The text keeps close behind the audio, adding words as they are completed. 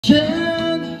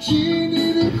牵起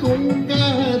你的红盖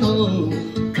头，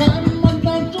看满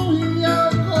大中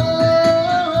央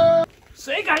河。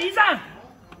谁敢一战？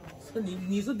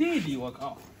你是弟弟，我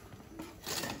靠！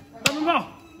大灯泡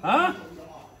啊！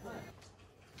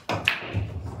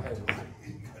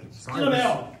听到没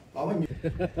有？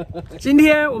今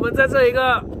天我们在这一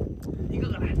个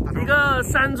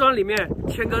山庄里面，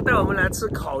谦哥带我们来吃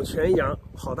烤全羊，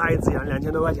好大一只羊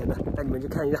，2000多块钱的，带你们去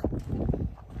看一下，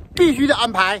必须的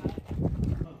安排。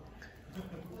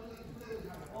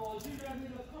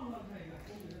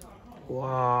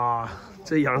哇，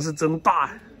这羊是真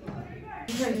大！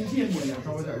应该已经见过羊，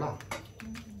稍微有点辣。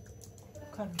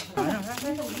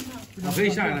可以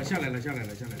下来了，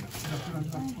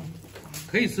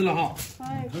可以吃了哈，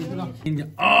可以吃了。跟你讲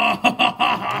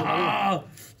啊，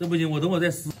这不行，我等会再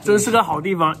撕。真是个好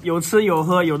地方，有吃有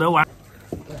喝，有得玩。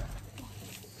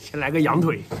先来个羊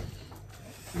腿，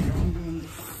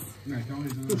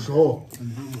不熟。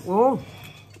哦，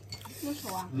不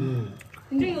熟啊？嗯。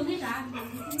你这有那啥？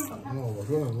哦，我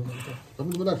说了，咱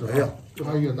们怎么带水呀？就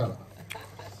他一个人带了。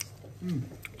嗯，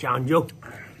讲究。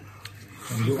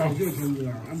感谢陈哥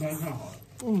安排太好了。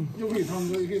嗯，又可以唱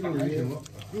歌，又可以打台球，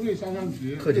又可以下象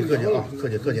棋。客气客气啊，客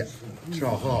气客气，吃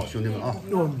好喝好，兄弟们啊！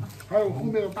还有后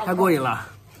面的大。太过瘾了。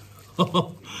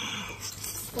我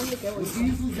第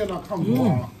一次见到看不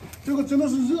惯了，这个真的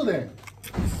是热的。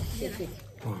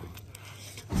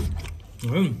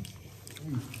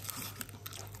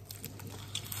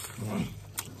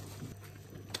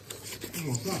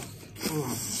好蒜，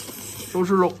都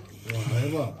是肉。来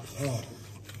吧，啊！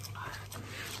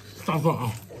大蒜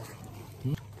啊！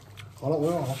好了，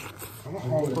我要好。咱们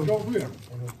好有消费啊！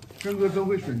轩哥真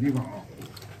会选地方啊！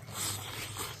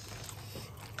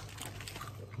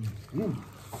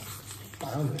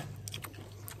大羊腿。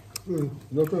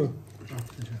你要这个。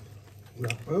谢谢。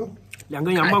哎呦2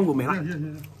根羊棒骨没了。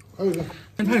还有一个。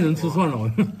太能吃蒜了，我。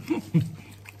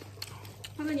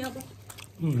胖哥你要不？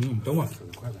等会儿。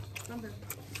快点。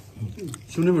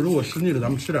兄弟们，如果吃腻了，咱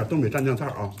们吃点东北蘸酱菜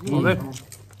啊。好嘞。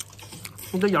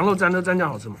你这羊肉蘸着蘸酱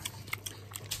好吃吗？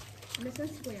没生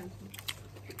吃过羊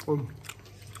腿。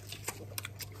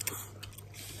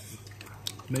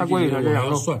太过瘾了，这羊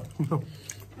肉。蒜。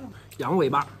羊尾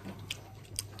巴。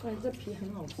对，这皮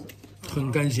很好吃。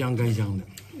很干香的。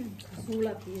酥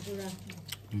了皮是不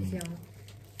是？香。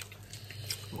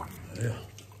哇，哎呀，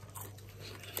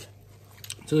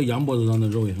这个羊脖子上的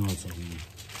肉也很好吃。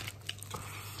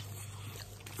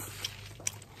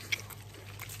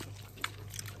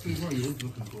这块油脂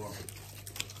很多。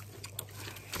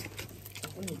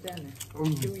我你蘸呢，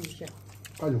揪一下。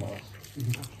那就完了。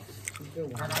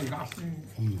嘎嘎一嘎。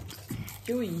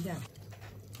揪一下。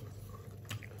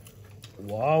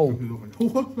哇哦！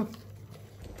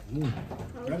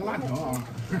来个辣条啊！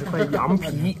这块羊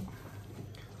皮，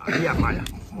哎呀妈呀！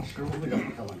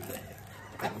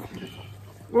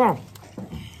哇，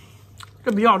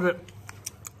这皮好吃，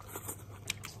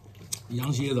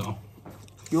羊蝎子啊，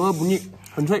油而不腻，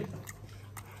很脆。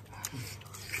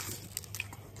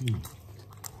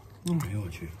哎呦我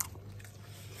去，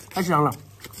太香了。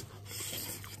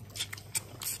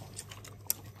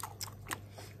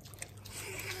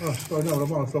啊，到家我都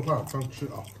忘了说话，刚吃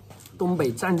啊。东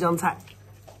北蘸酱菜。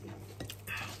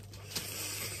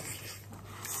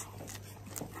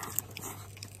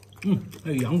还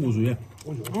有羊骨髓。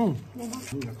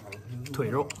腿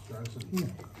肉。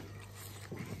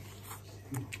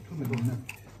特别多嫩。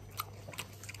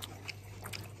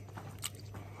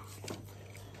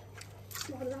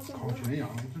烤全羊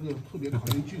这个特别考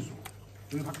验技术，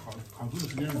因为它烤制的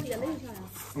时间很长，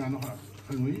不然的话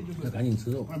很容易就是赶紧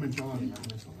吃肉。外面焦了，里面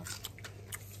没熟。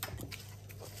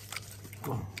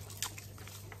哇，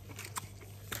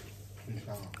很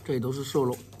香啊！这里都是瘦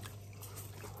肉。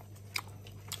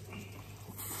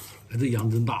哎，这羊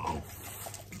真大啊！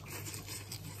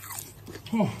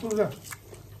哦，是不是？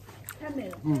太美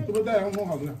了。是不是带洋葱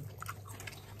好吃？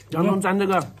洋葱蘸这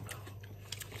个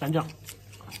蘸酱。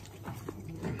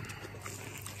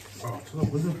啊，吃的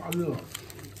浑身发热。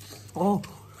哦，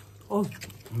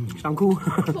想哭。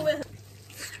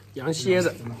羊蝎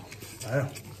子。来呀！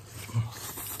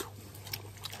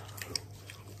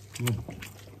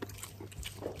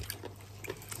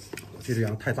这只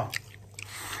羊太大。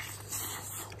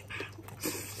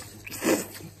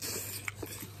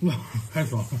哇，太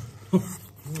爽了！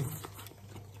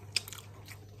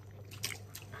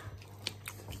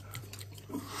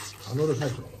杭州的太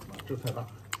小了，这太大。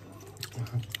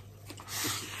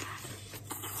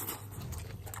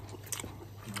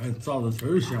哎，照着全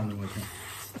是香的，我天！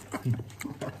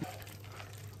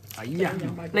哎呀，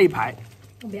肋排。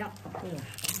我不要。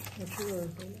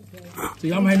这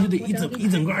羊排你得一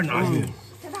整个拿去。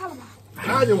太大了吧？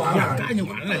那就完了，那就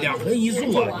完了，2横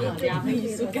1竖啊。2横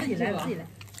1竖，赶紧来吧。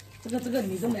这个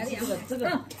你都没吃，这个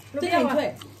很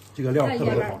脆，这个料特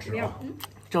别好吃啊，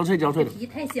焦脆的。皮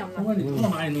太香了。你从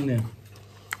哪里弄的？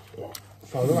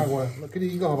嫂子拿过来，那给你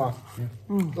一个好吧？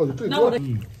哦，就最多。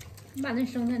你把那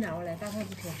生菜拿过来，大菜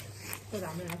不吃，都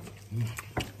咱们来。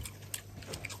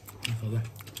嫂子，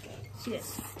谢谢。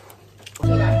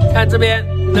看这边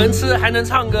能吃还能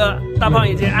唱歌，大胖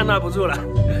已经按捺不住了。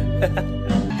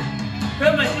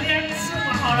根本就